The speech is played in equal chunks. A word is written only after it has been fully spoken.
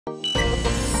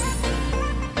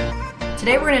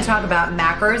Today we're going to talk about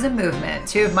macros and movement,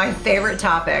 two of my favorite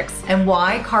topics, and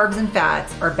why carbs and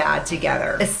fats are bad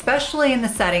together. Especially in the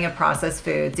setting of processed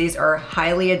foods, these are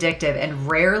highly addictive and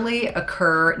rarely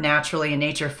occur naturally in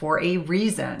nature for a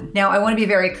reason. Now, I want to be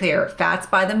very clear, fats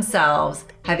by themselves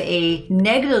have a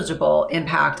negligible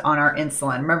impact on our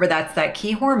insulin. Remember, that's that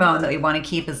key hormone that we want to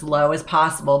keep as low as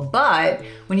possible. But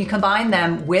when you combine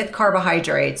them with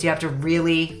carbohydrates, you have to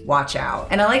really watch out.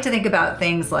 And I like to think about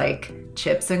things like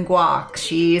chips and guac,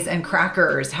 cheese and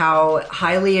crackers, how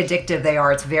highly addictive they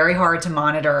are. It's very hard to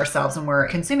monitor ourselves when we're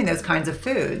consuming those kinds of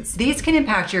foods. These can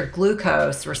impact your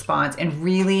glucose response in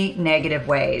really negative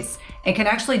ways. It can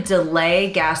actually delay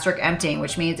gastric emptying,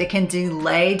 which means it can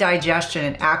delay digestion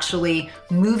and actually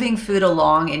moving food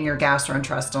along in your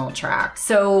gastrointestinal tract.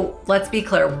 So let's be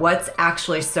clear, what's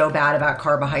actually so bad about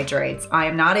carbohydrates? I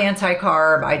am not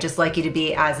anti-carb. I just like you to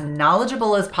be as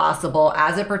knowledgeable as possible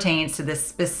as it pertains to this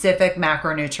specific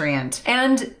macronutrient.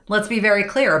 And let's be very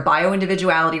clear,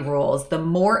 bioindividuality rules. The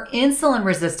more insulin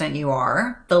resistant you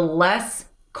are, the less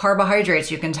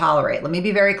carbohydrates you can tolerate. Let me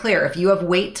be very clear. If you have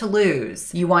weight to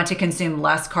lose, you want to consume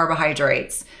less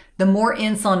carbohydrates. The more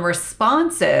insulin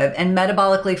responsive and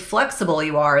metabolically flexible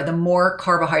you are, the more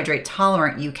carbohydrate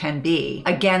tolerant you can be.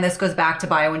 Again, this goes back to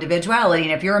bioindividuality.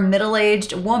 And if you're a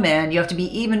middle-aged woman, you have to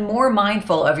be even more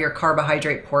mindful of your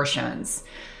carbohydrate portions.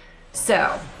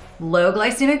 So, low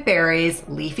glycemic berries,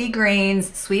 leafy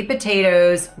greens, sweet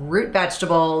potatoes, root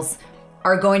vegetables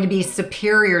are going to be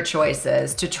superior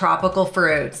choices to tropical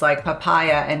fruits like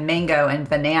papaya and mango and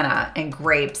banana and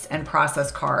grapes and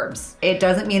processed carbs. It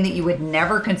doesn't mean that you would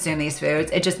never consume these foods.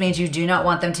 It just means you do not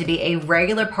want them to be a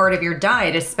regular part of your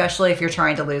diet, especially if you're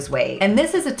trying to lose weight. And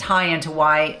this is a tie-in to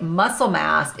why muscle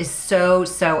mass is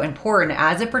so important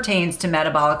as it pertains to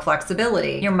metabolic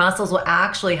flexibility. Your muscles will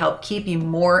actually help keep you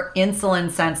more insulin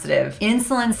sensitive.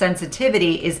 Insulin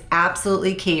sensitivity is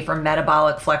absolutely key for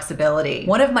metabolic flexibility.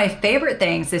 One of my favorite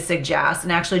things to suggest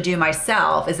and actually do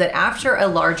myself is that after a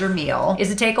larger meal is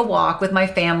to take a walk with my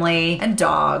family and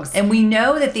dogs. And we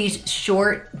know that these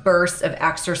short bursts of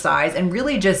exercise and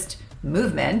really just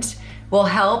movement will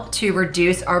help to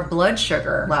reduce our blood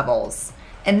sugar levels.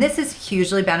 And this is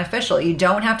hugely beneficial. You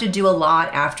don't have to do a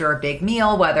lot after a big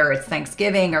meal, whether it's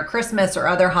Thanksgiving or Christmas or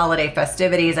other holiday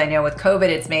festivities. I know with COVID,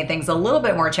 it's made things a little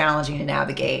bit more challenging to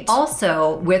navigate.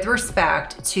 Also, with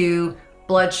respect to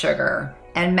blood sugar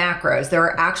and macros, there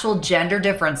are actual gender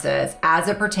differences as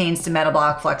it pertains to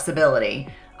metabolic flexibility.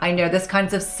 I know this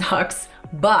kind of sucks,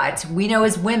 but we know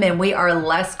as women, we are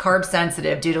less carb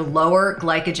sensitive due to lower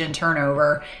glycogen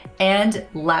turnover and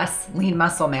less lean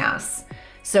muscle mass.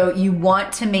 So you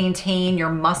want to maintain your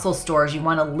muscle stores. You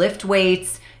want to lift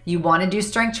weights. You want to do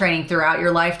strength training throughout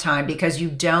your lifetime because you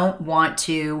don't want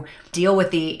to deal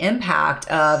with the impact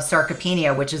of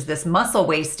sarcopenia, which is this muscle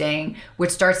wasting,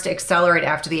 which starts to accelerate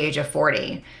after the age of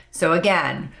 40. So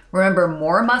again, remember,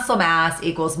 more muscle mass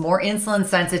equals more insulin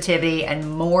sensitivity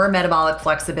and more metabolic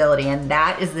flexibility, and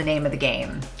that is the name of the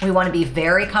game. We want to be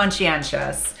very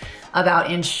conscientious about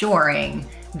ensuring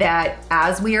that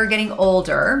as we are getting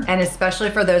older, and especially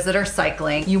for those that are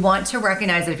cycling, you want to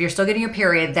recognize that if you're still getting your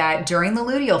period, that during the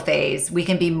luteal phase, we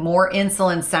can be more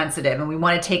insulin sensitive, and we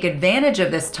want to take advantage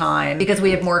of this time because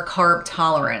we have more carb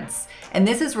tolerance. And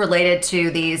this is related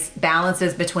to these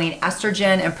balances between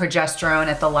estrogen and progesterone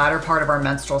at the latter part of our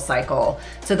menstrual cycle.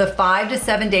 So the 5 to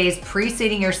 7 days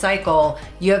preceding your cycle,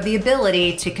 you have the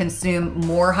ability to consume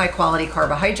more high quality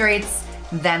carbohydrates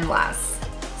than less.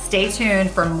 Stay tuned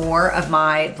for more of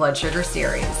my blood sugar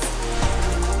series.